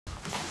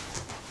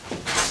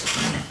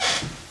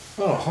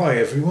Oh, hi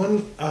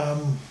everyone.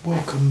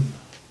 Welcome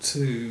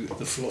to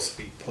the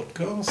Philosophy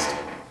Podcast.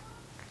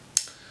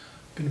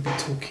 I'm going to be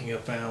talking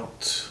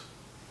about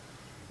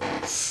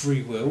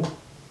free will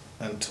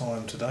and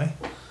time today,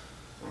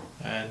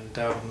 and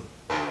I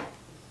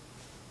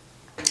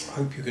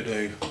hope you're going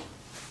to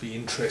be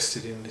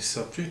interested in this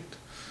subject.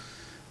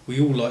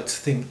 We all like to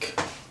think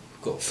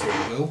we've got free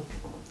will.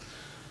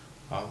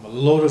 A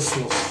lot of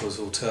philosophers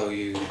will tell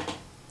you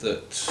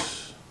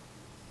that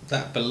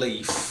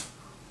belief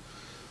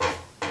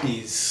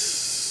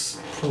is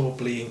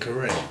probably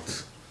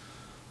incorrect,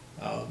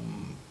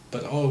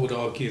 but I would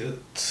argue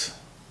that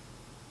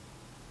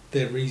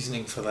their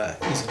reasoning for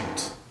that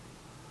isn't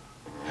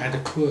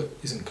adequate,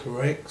 isn't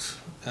correct,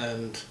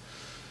 and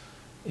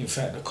in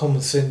fact a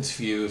common sense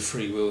view of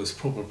free will is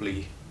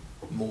probably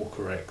more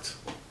correct.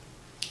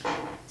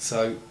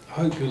 So I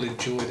hope you'll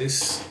enjoy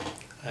this,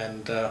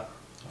 and I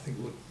think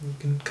we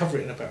can cover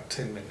it in about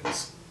 10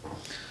 minutes.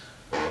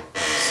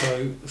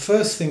 So the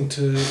first thing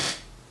to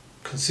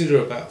consider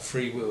about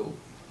free will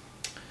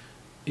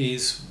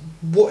is,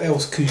 what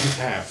else could you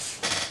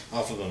have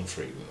other than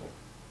free will?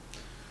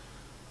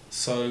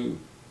 So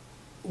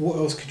what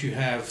else could you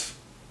have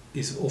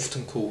is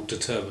often called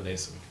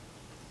determinism.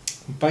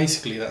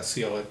 Basically that's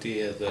the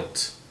idea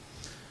that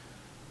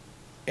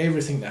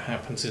everything that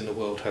happens in the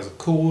world has a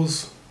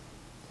cause.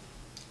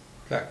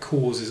 That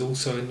cause is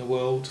also in the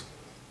world,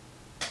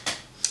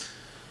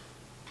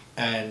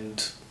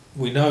 and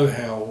we know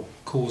how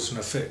cause and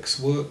effects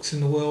works in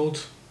the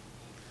world.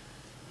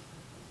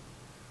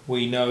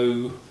 We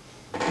know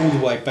all the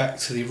way back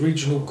to the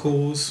original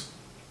cause,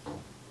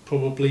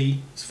 probably,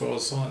 as far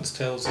as science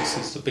tells us,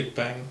 is the Big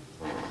Bang.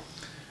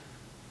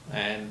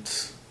 And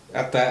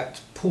at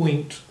that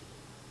point,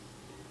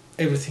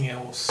 everything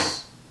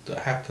else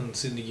that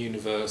happens in the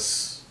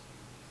universe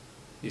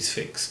is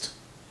fixed.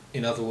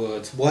 In other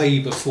words, way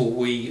before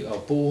we are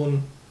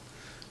born,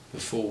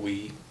 before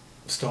we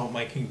start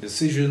making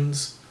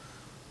decisions,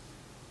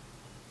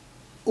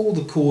 all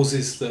the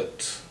causes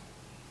that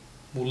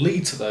will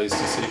lead to those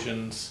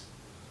decisions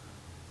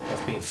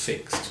have been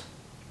fixed,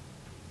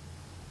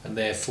 and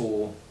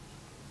therefore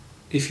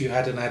if you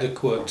had an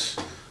adequate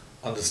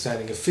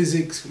understanding of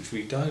physics, which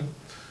we don't,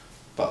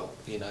 but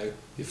the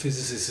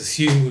physicists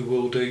assume we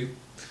will do,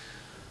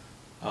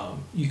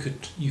 you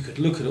could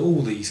look at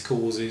all these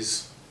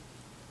causes,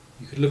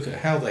 you could look at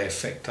how they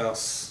affect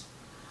us,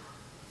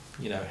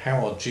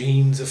 how our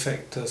genes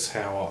affect us,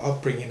 how our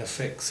upbringing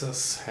affects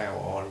us, how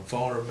our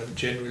environment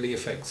generally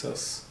affects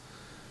us.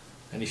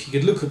 And if you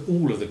could look at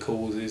all of the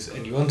causes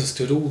and you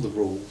understood all the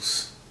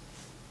rules,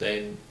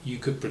 then you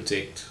could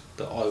predict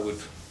that I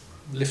would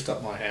lift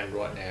up my hand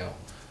right now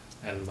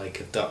and make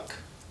a duck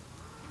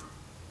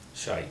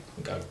shape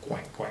and go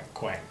quack, quack,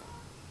 quack,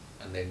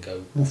 and then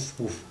go woof,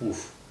 woof,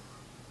 woof.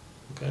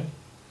 Okay?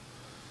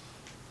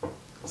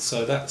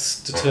 So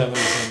that's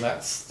determinism.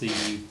 That's the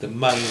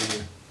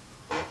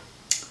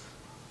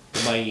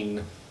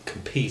main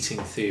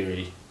competing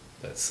theory,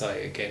 let's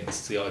say,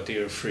 against the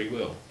idea of free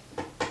will.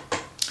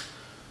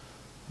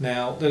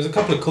 Now, there's a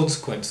couple of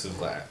consequences of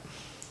that.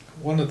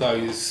 One of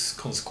those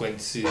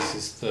consequences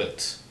is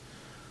that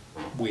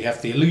we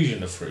have the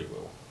illusion of free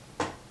will.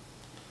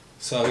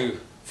 So,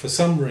 for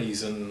some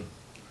reason,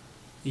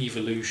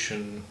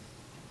 evolution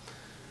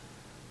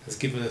has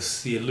given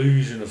us the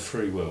illusion of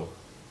free will,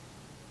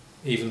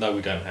 even though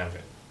we don't have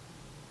it.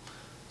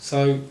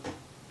 So,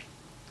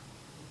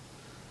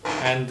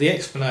 and the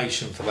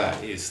explanation for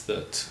that is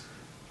that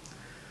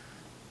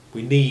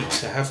we need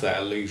to have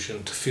that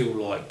illusion to feel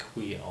like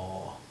we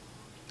are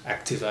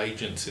active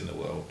agents in the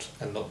world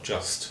and not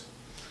just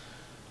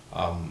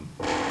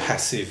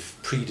passive,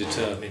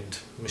 predetermined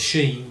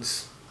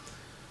machines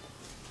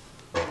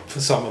for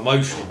some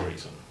emotional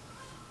reason.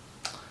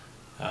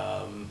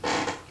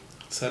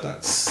 So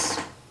that's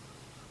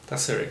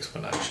their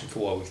explanation for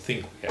why we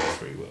think we have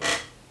free will,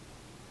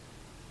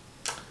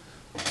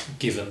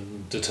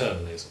 given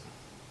determinism.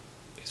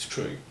 It's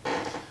true.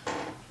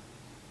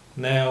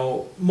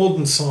 Now,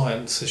 modern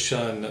science has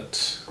shown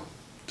that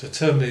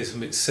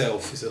determinism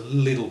itself is a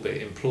little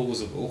bit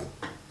implausible,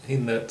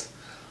 in that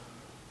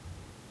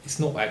it's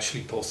not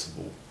actually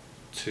possible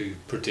to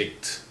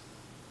predict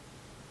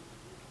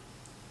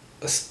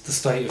the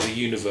state of the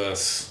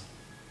universe,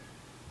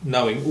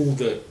 knowing all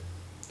the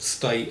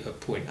state at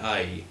point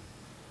A,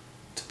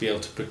 to be able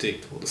to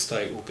predict what the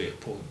state will be at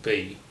point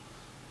B.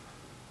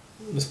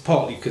 It's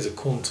partly because of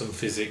quantum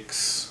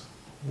physics,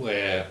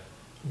 where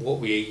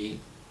we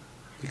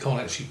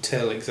can't actually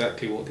tell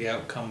exactly what the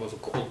outcome of a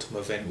quantum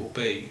event will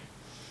be.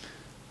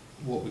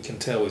 What we can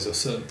tell is a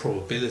certain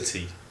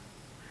probability.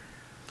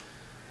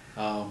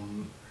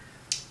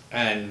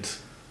 And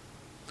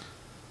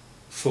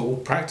for all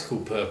practical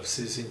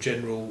purposes, in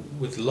general,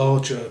 with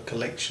larger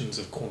collections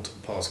of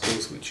quantum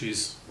particles, which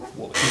is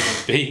what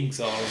human beings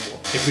are and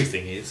what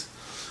everything is,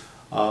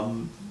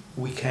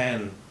 we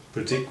can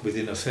predict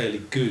within a fairly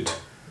good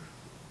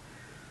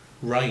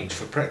range.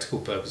 For practical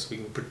purposes, we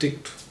can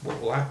predict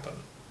what will happen.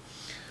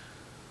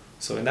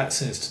 So in that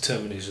sense,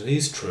 determinism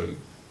is true,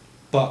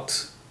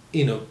 but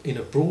in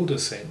a broader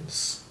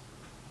sense,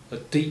 at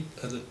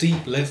a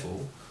deep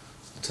level,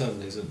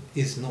 determinism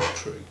is not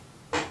true.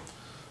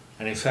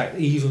 And in fact,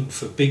 even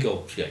for big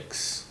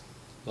objects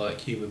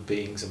like human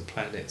beings and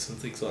planets and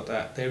things like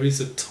that, there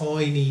is a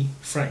tiny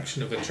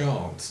fraction of a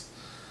chance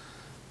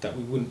that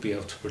we wouldn't be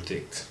able to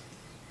predict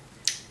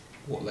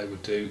what they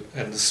would do.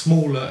 And the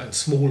smaller and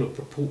smaller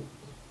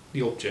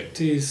the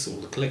object is,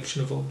 or the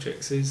collection of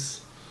objects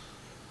is,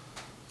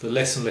 the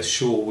less and less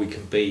sure we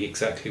can be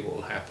exactly what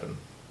will happen.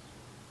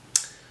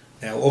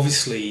 Now,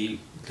 obviously,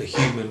 the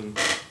human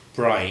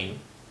brain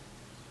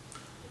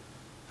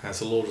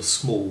has a lot of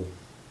small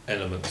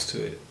elements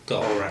to it that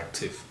are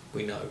active,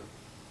 we know.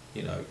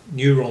 You know,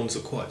 neurons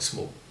are quite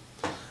small.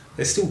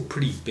 They're still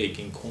pretty big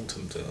in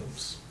quantum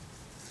terms.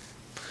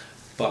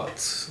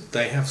 But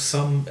they have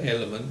some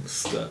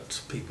elements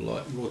that people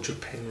like Roger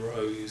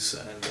Penrose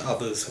and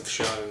others have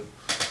shown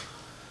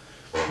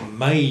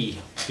may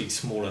be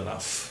small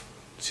enough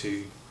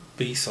to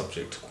be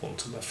subject to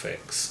quantum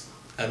effects,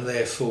 and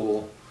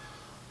therefore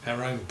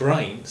our own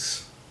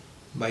brains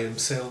may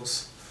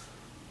themselves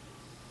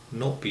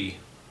not be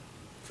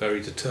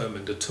very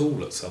determined at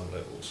all at some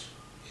levels.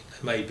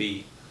 They may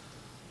be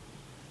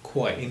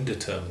quite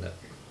indeterminate,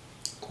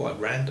 quite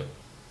random.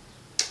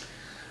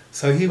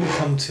 So here we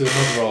come to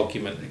another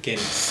argument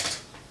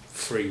against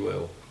free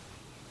will,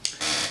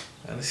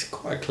 and this is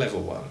quite a clever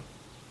one,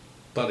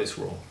 but it's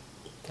wrong.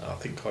 I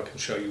think I can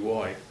show you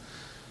why.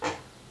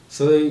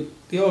 So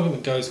the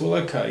argument goes, well,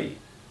 okay,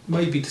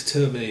 maybe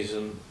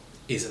determinism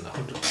isn't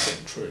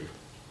 100% true,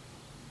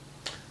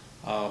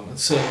 and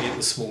certainly at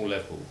the small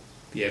level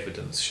the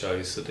evidence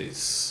shows that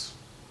it's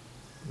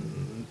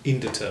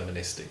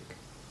indeterministic,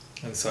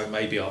 and so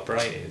maybe our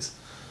brain is.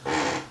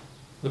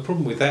 The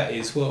problem with that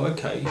is, well,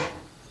 okay,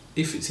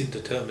 if it's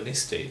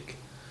indeterministic,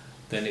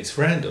 then it's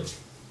random,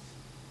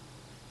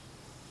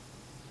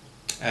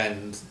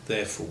 and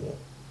therefore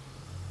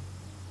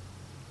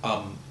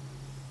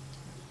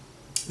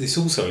this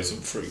also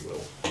isn't free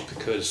will,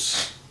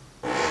 because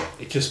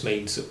it just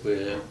means that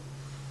we're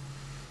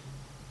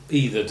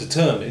either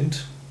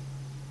determined,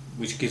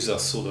 which gives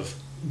us sort of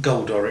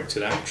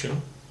goal-directed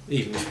action,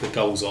 even if the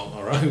goals aren't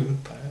our own,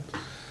 perhaps,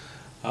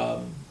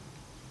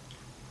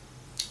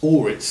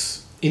 or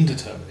it's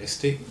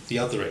indeterministic, the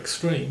other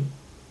extreme,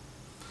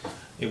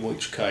 in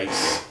which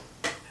case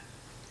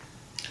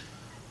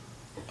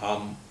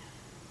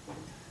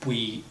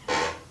we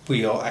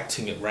are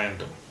acting at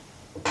random,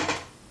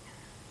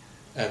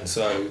 and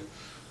so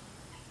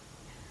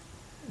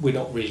we're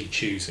not really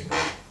choosing,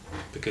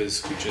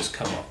 because we just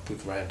come up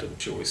with random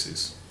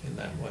choices in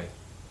that way.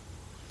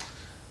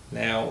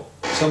 Now,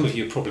 some of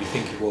you are probably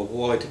thinking, well,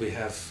 why do we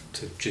have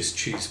to just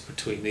choose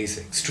between these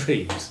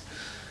extremes?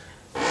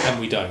 And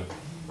we don't.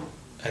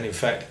 And in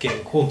fact,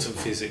 again, quantum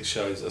physics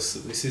shows us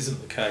that this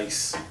isn't the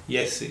case.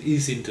 Yes, it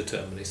is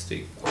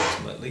indeterministic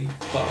ultimately,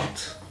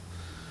 but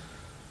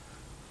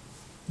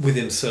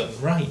within a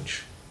certain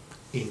range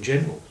in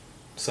general.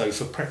 So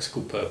for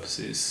practical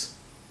purposes,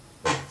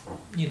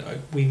 you know,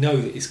 we know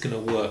that it's going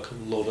to work a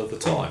lot of the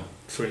time.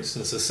 For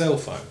instance, a cell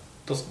phone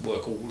doesn't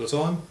work all the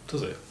time,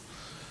 does it?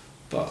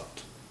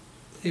 But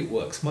it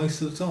works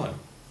most of the time.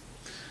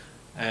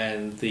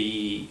 And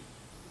the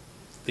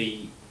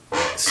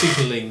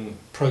signalling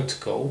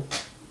protocol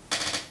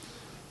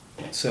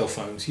that cell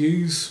phones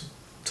use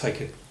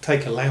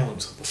take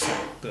allowance of the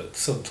fact that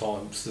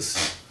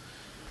sometimes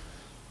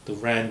the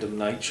random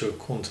nature of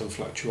quantum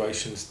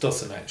fluctuations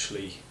doesn't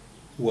actually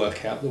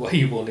work out the way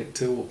you want it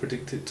to or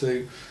predict it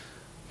to,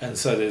 and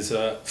so there's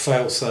a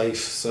fail-safe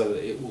so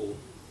that it will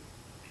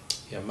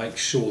make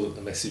sure that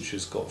the message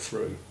has got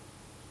through.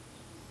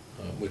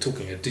 We're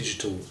talking a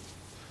digital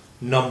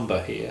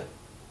number here,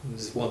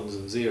 there's ones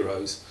and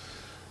zeros,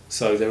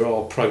 so there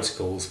are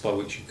protocols by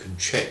which you can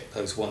check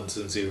those ones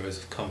and zeros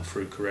have come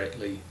through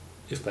correctly.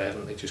 If they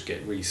haven't, they just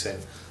get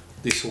resent.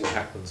 This all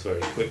happens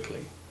very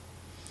quickly.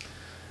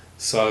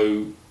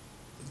 So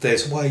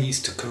there's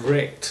ways to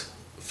correct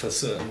for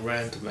certain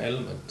random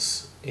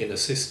elements in a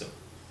system,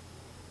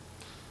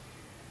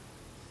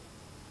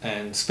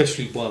 and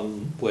especially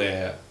one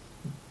where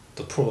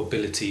the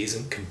probability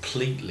isn't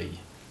completely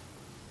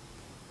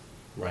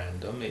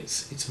random.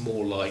 It's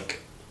more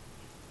like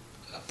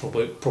a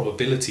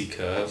probability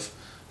curve.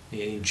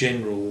 In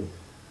general,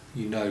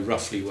 you know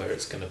roughly where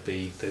it's going to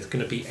be. There's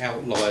going to be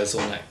outliers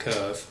on that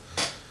curve.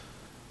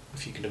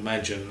 If you can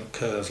imagine a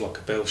curve like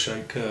a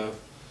bell-shaped curve,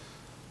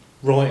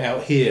 right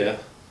out here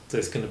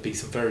there's going to be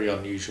some very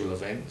unusual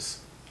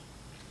events,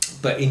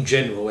 but in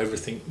general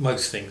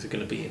most things are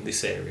going to be in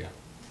this area.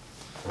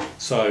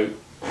 So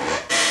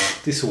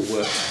this all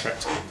works for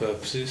practical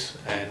purposes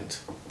and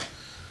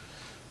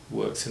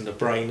works in the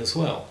brain as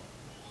well.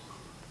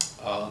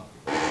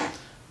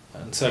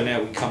 And so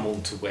now we come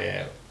on to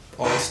where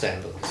I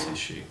stand on this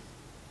issue.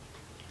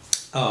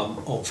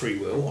 On free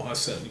will, I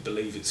certainly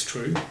believe it's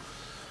true.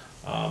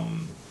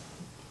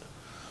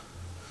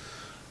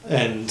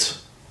 And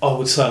I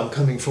would say I'm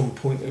coming from a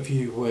point of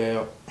view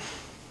where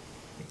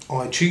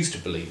I choose to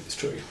believe it's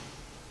true.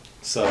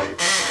 So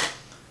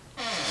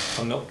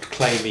I'm not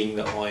claiming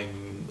that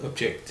I'm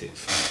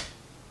objective,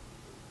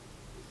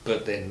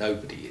 but then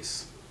nobody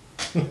is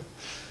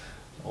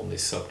on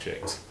this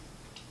subject.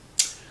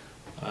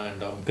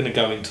 And I'm going to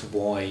go into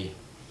why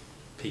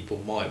people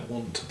might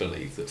want to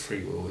believe that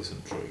free will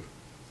isn't true.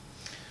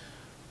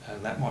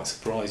 And that might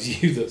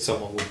surprise you that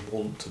someone would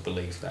want to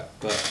believe that,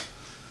 but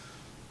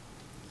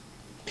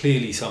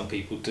clearly some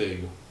people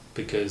do,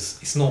 because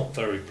it's not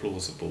very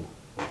plausible,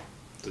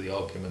 the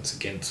arguments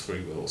against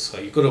free will. So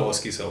you've got to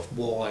ask yourself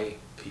why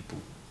people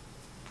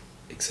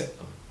accept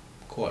them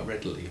quite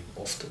readily,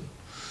 often.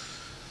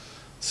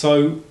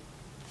 So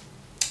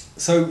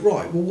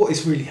right, well, what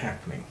is really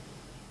happening?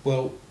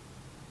 Well,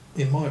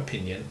 in my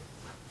opinion,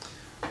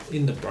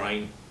 in the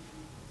brain,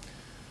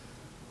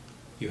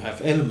 you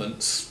have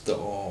elements that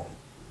are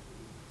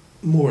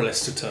more or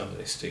less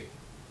deterministic.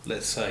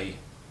 Let's say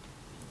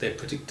they're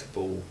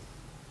predictable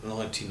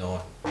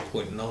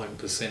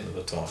 99.9% of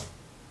the time.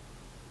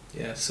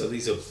 Yeah, so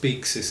these are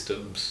big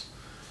systems,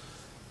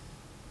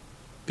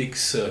 big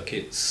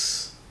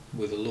circuits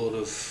with a lot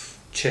of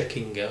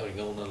checking going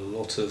on, and a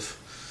lot of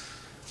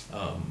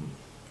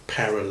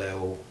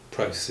parallel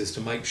processes to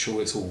make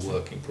sure it's all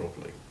working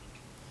properly.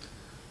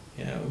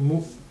 Yeah,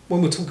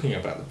 when we're talking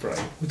about the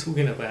brain, we're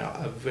talking about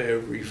a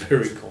very,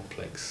 very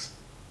complex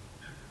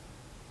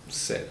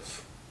set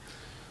of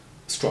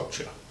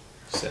structure,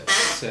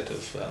 set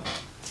of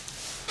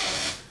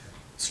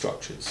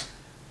structures.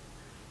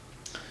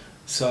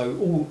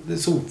 So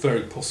it's all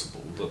very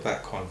possible that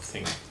that kind of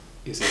thing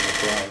is in the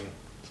brain.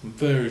 Some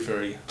very,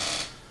 very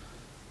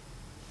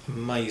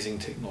amazing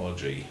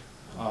technology.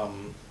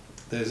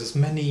 There's as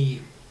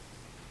many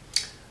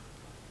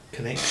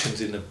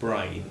connections in the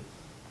brain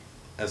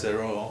as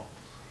there are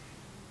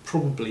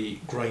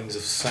probably grains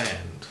of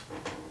sand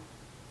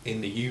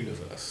in the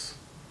universe.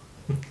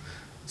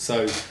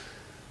 So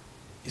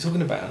you're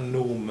talking about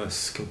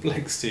enormous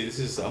complexity. This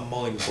is a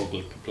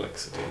mind-boggling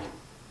complexity.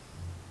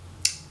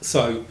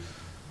 So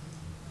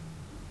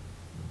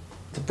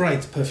the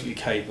brain's perfectly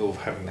capable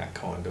of having that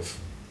kind of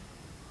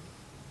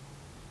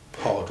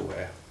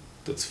hardware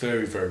that's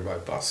very, very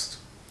robust,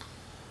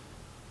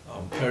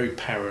 very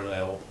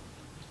parallel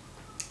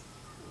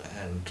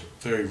and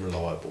very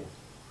reliable.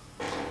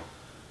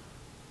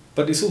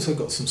 But it's also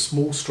got some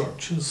small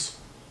structures,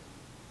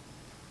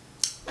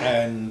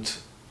 and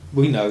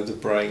we know the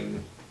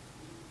brain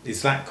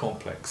is that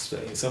complex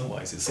that in some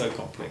ways it's so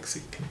complex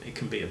it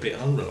can be a bit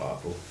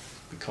unreliable.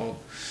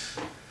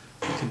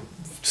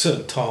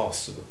 Certain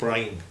tasks that the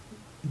brain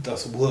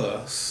does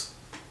worse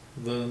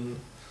than,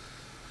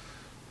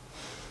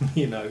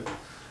 you know,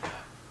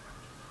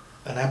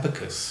 an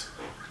abacus.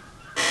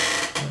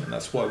 And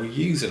that's why we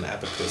use an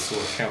abacus or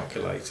a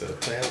calculator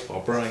to help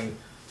our brain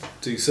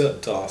do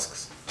certain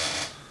tasks.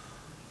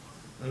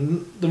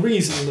 And the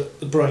reason that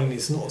the brain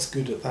is not as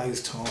good at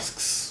those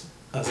tasks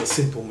as a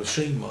simple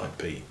machine might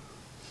be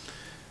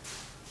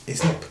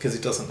is not because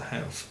it doesn't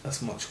have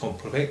as much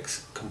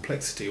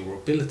complexity or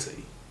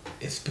ability.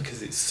 It's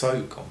because it's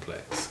so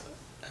complex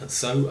and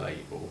so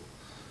able,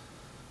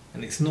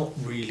 and it's not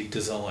really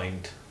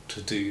designed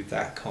to do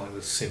that kind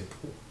of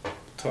simple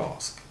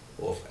task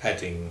of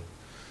adding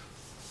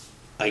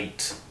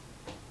 8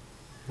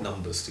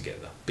 numbers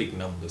together, big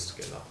numbers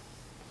together.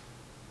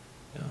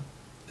 Yeah.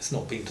 It's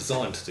not been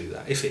designed to do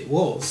that. If it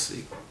was,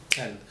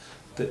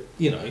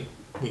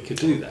 we could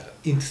do that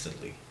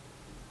instantly,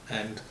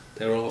 and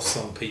there are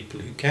some people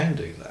who can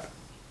do that.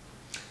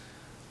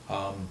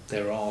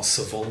 There are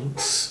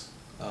savants,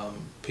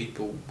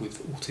 people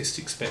with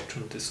autistic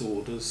spectrum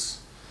disorders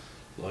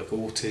like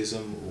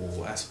autism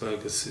or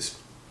Asperger's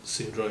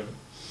syndrome,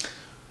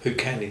 who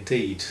can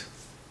indeed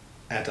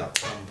add up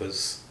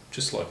numbers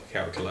just like a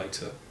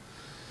calculator.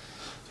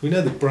 We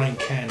know the brain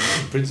can,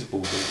 in principle,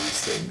 do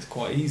these things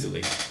quite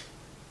easily,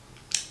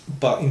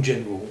 but in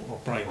general, our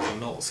brains are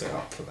not set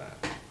up for that.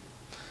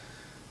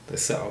 They're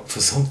set up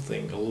for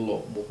something a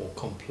lot more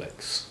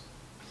complex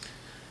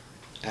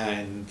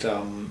and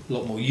a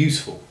lot more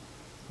useful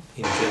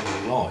in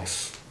general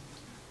life.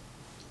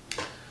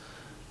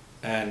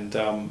 And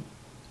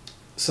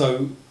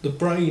so the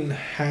brain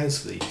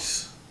has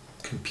these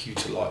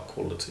computer-like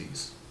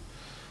qualities,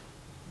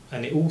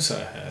 and it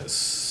also has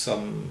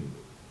some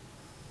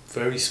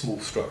very small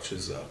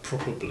structures that are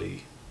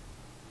probably,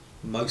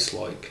 most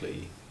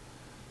likely,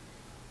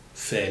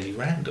 fairly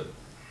random.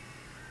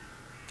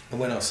 And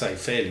when I say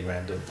fairly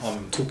random,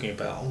 I'm talking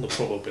about on the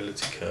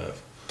probability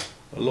curve.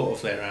 A lot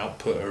of their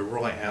output are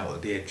right out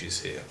at the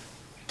edges here.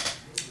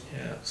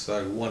 Yeah,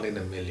 so 1 in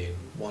a million,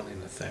 1 in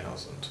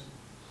 1,000.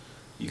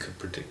 You could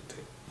predict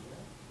it.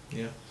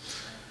 Yeah.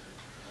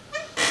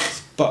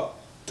 But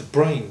the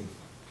brain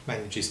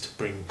manages to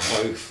bring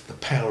the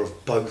power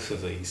of both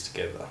of these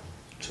together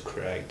to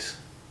create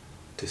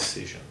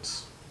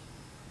decisions.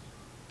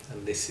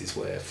 And this is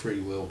where free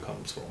will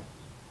comes from,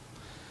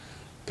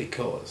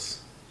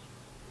 because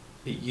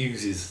it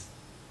uses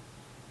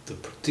the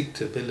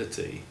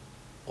predictability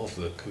of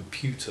the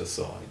computer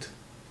side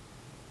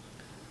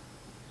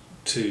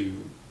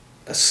to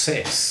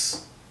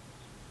assess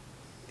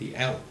the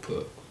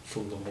output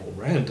from the more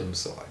random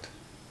side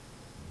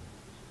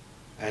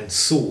and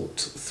sort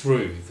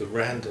through the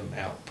random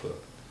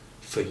output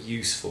for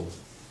useful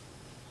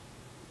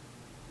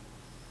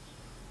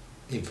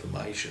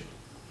information,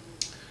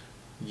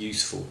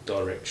 useful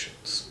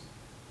directions.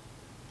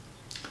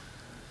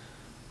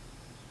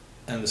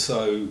 And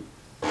so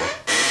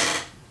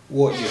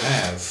what you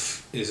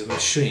have is a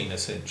machine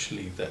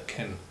essentially that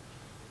can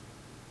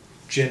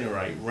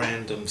generate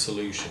random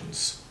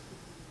solutions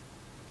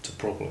to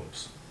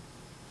problems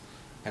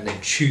and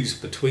then choose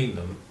between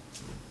them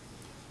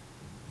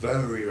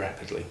very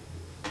rapidly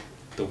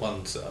the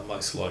ones that are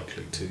most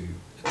likely to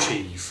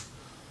achieve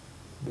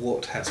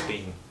what has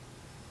been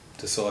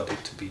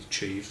decided to be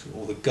achieved,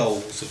 or the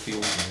goals of the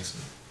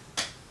organism,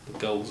 the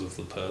goals of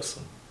the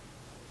person.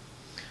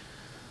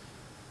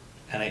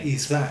 And it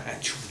is that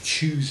actual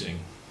choosing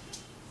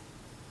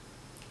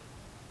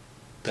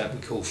that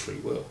we call free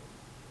will.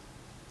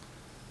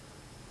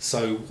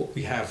 So what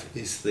we have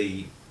is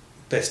the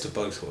best of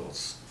both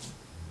worlds.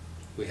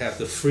 We have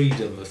the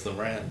freedom of the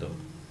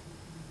random,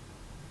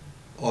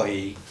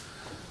 i.e.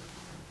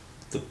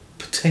 the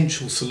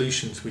potential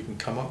solutions we can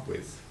come up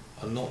with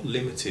are not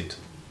limited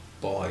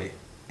by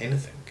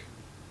anything.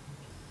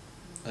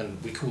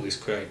 And we call this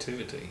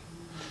creativity.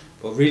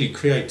 But really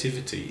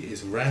creativity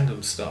is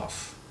random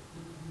stuff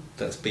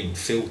that's been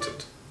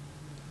filtered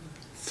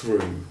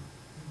through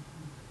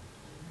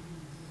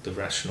the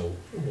rational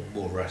or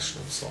more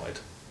rational side,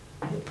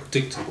 more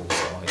predictable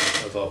side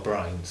of our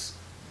brains.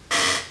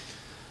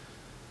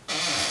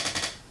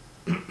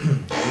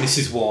 And this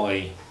is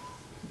why,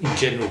 in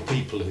general,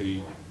 people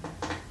who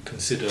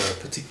consider a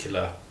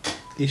particular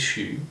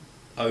issue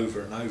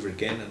over and over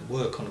again and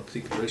work on a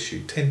particular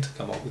issue tend to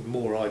come up with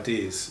more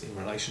ideas in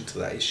relation to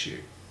that issue,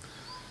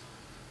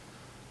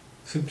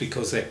 simply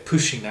because they're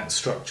pushing that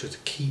structure to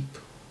keep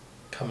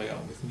coming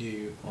up with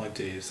new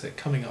ideas. They're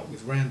coming up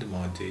with random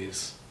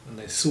ideas and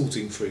they're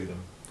sorting through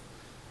them.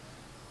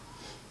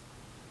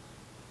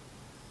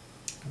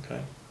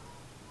 Okay,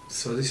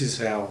 so this is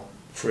how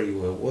free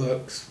will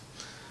works.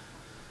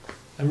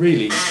 And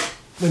really,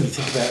 when you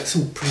think about it, it's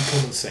all pretty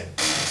common sense.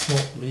 It's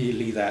not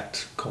really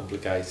that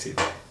complicated.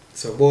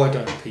 So why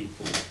don't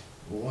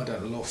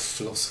a lot of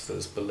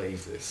philosophers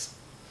believe this?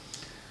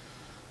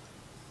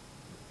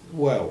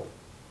 Well,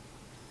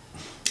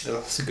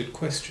 that's a good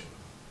question.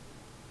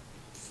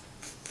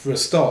 For a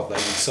start, they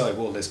would say,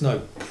 well, there's no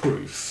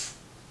proof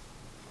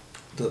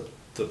that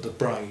the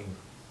brain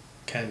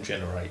can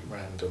generate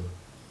random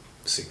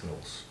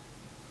signals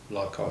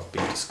like I've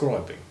been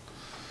describing.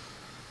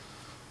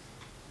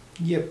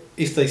 Yep,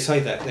 if they say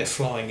that, they're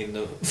flying in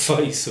the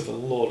face of a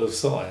lot of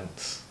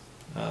science.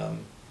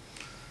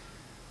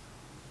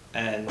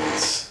 And,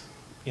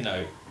 you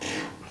know,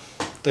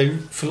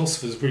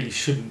 philosophers really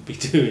shouldn't be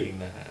doing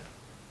that.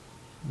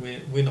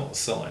 We're not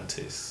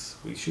scientists.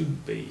 We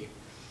shouldn't be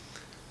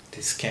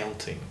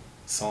discounting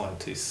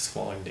scientists'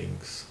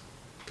 findings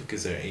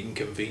because they're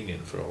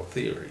inconvenient for our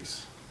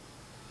theories.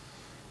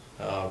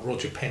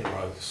 Roger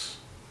Penrose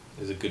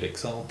is a good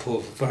example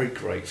of a very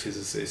great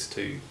physicist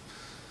who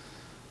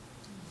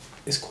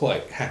is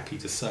quite happy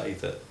to say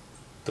that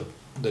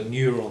the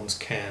neurons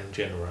can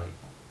generate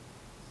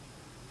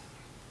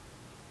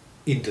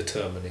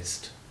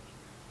indeterminist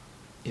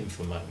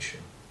information.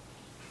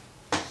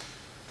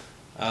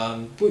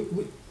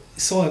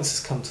 Science has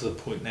come to the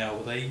point now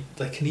where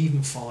they can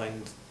even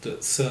find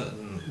that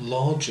certain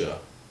larger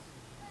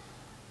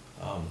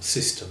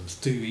systems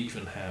do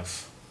even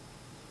have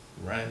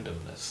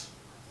randomness,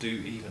 do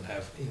even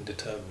have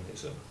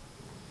indeterminism.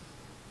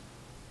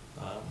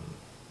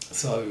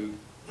 So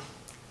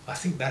I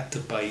think that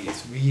debate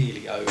is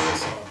really over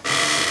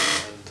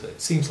science, and it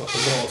seems like a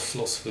lot of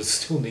philosophers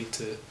still need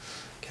to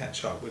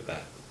catch up with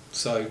that.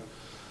 So,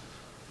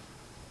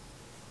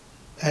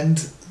 and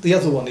the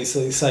other one is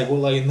they say,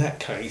 well, in that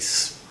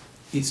case,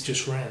 it's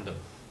just random.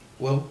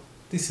 Well,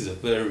 this is a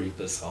very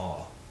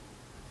bizarre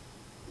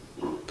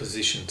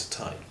position to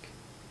take,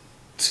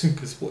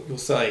 because what you're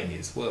saying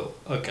is, well,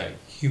 okay,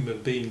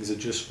 human beings are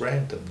just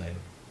random then,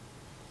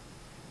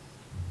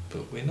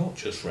 but we're not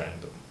just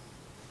random.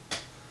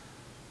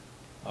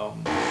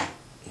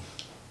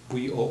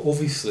 We are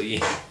obviously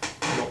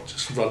not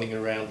just running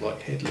around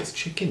like headless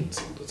chickens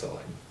all the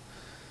time.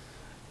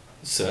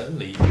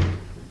 Certainly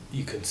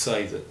you can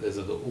say that there's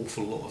an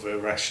awful lot of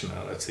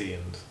irrationality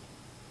and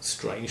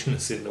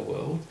strangeness in the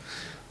world,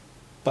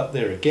 but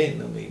there again,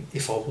 I mean,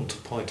 if I want a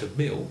pint of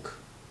milk,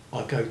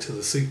 I go to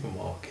the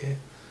supermarket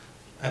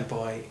and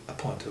buy a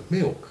pint of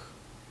milk.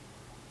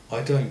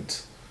 I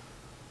don't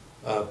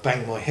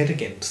bang my head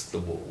against the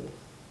wall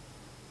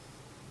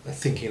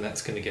thinking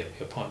that's going to get me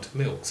a pint of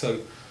milk.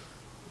 So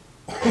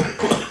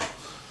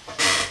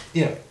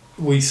yeah,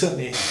 we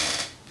certainly,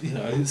 you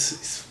know,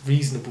 it's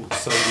reasonable to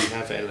say we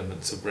have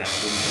elements of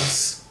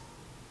randomness,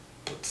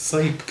 but to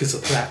say because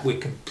of that we're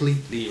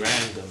completely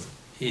random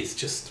is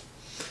just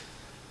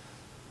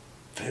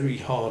very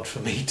hard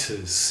for me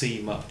to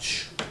see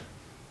much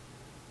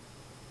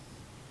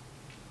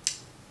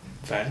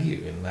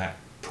value in that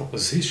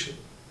proposition.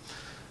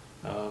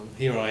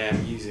 Here I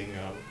am using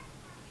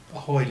a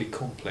highly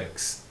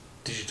complex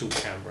digital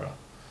camera,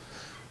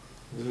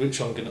 which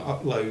I'm going to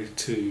upload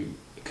to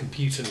a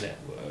computer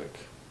network,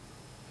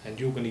 and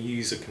you're going to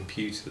use a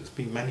computer that's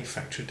been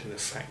manufactured in a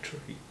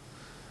factory,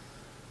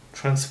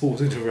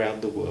 transported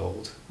around the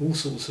world, all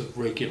sorts of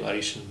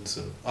regulations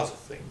and other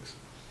things.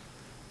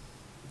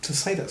 To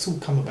say that's all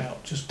come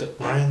about just at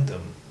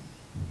random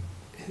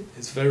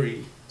is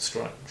very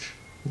strange,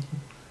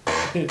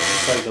 to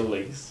say the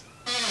least.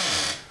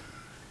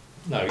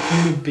 No,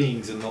 human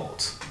beings are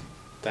not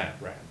that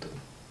random.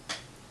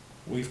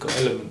 We've got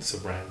elements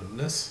of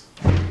randomness,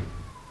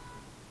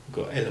 we've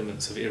got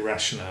elements of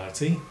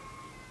irrationality,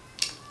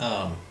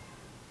 and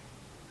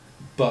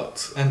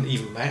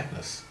even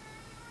madness.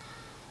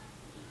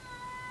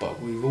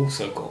 But we've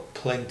also got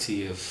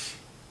plenty of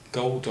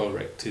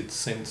goal-directed,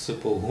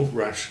 sensible,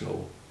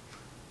 rational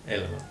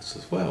elements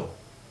as well.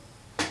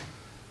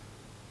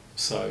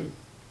 So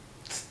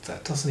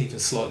that doesn't even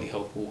slightly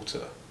hold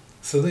water.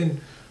 So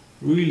then,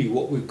 really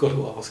what we've got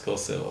to ask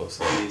ourselves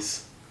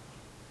is,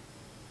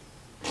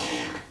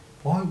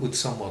 why would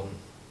someone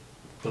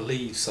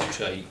believe such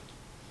a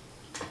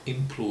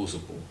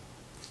implausible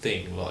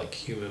thing like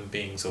human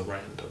beings are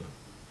random?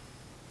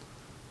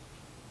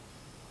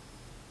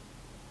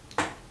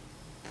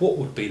 What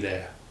would be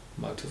their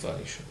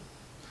motivation?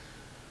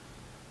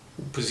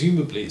 Well,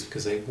 presumably it's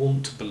because they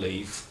want to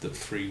believe that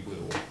free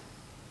will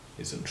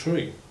isn't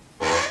true.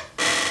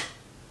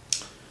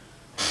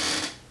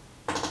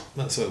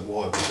 And so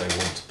why would they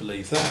want to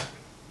believe that?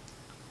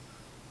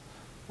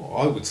 Well,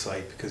 I would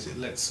say because it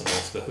lets them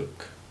off the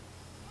hook.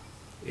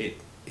 It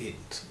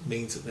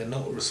means that they're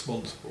not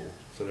responsible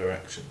for their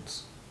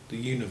actions. The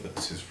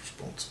universe is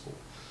responsible.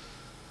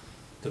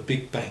 The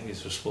Big Bang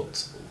is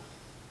responsible.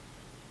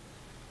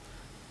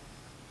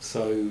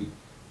 So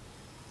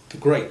the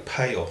great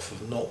payoff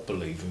of not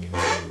believing in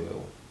free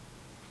will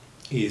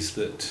is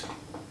that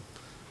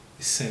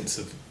this sense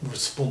of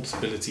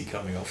responsibility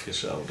coming off your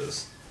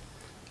shoulders,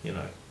 you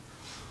know.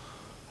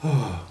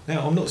 Oh,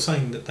 now I'm not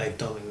saying that they've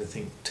done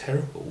anything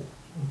terrible.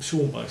 I'm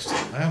sure most of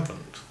them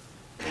haven't.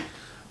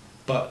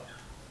 But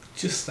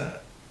just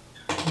that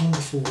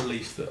wonderful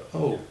relief that,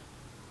 oh,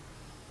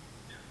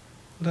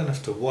 I don't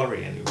have to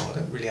worry anymore. I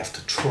don't really have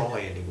to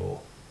try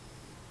anymore.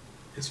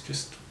 It's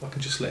just, I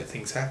can just let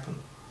things happen.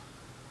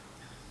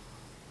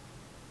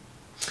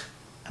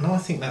 And I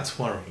think that's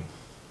worrying.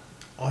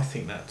 I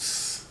think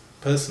that's,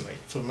 personally,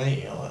 for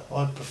me,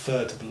 I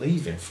prefer to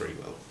believe in free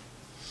will.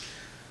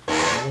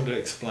 I want to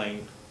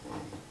explain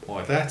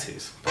why that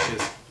is,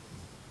 because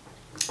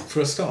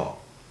for a start,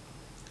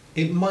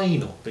 it may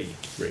not be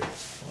real.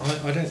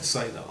 I don't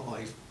say that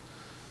I've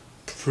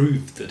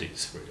proved that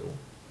it's real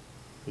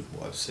with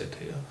what I've said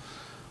here.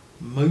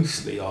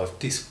 Mostly I've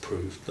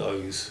disproved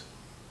those,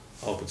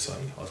 I would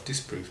say, I've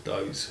disproved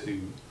those who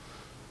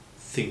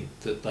think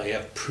that they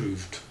have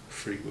proved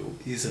free will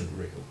isn't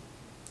real.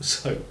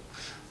 So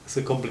it's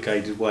a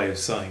complicated way of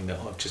saying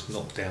that I've just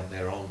knocked down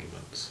their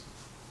arguments.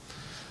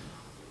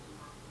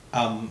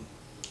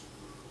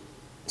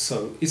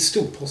 So it's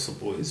still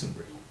possible it isn't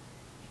real.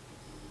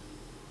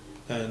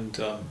 And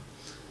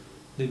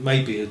it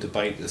may be a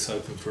debate that's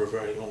open for a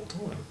very long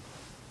time.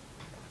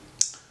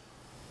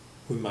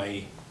 We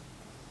may,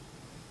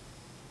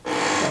 well,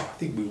 I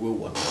think we will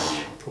one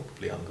day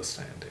probably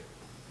understand it,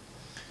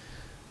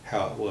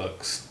 how it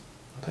works.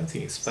 I don't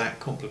think it's that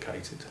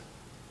complicated.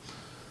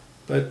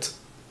 But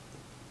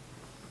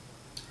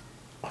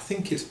I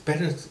think it's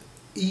better,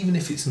 even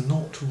if it's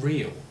not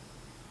real,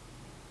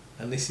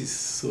 and this is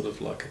sort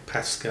of like a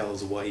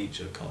Pascal's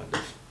wager kind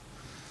of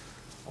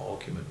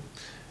argument,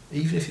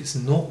 even if it's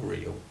not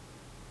real,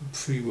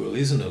 free will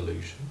is an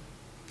illusion,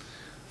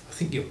 I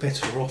think you're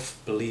better off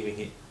believing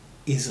it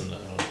isn't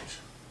an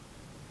illusion,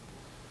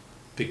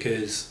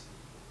 because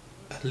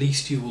at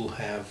least you will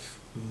have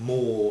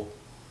more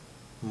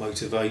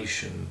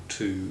motivation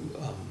to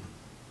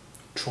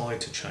try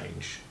to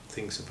change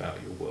things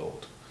about your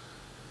world.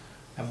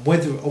 And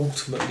whether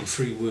ultimately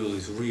free will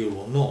is real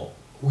or not,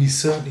 we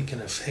certainly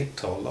can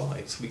affect our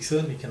lives, we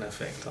certainly can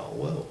affect our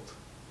world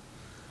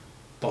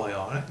by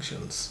our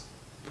actions,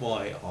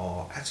 by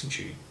our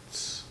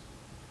attitudes,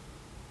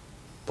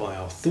 by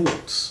our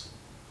thoughts.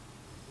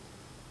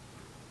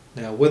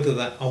 Now, whether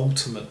that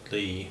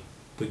ultimately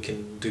we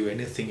can do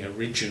anything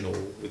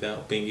original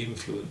without being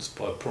influenced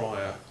by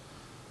prior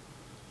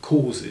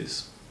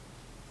causes,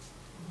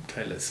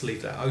 okay, let's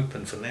leave that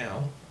open for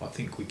now. I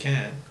think we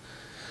can.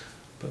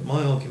 But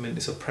my argument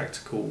is a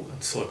practical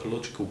and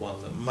psychological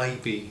one, that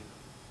maybe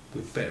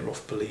we're better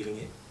off believing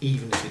it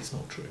even if it's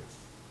not true.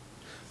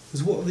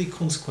 Because what are the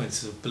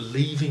consequences of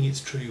believing it's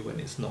true when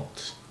it's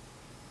not?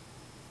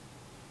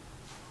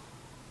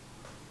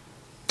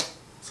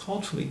 It's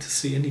hard for me to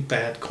see any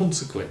bad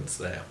consequence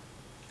there.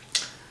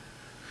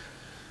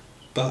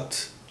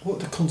 But what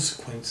are the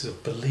consequences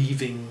of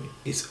believing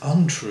it's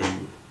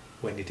untrue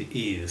when it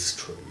is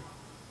true?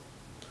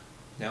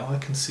 Now I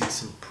can see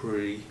some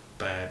pretty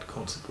bad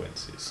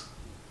consequences,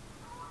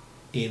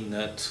 in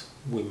that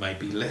we may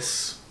be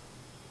less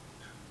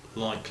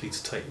likely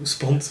to take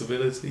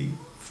responsibility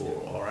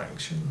for our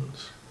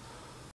actions.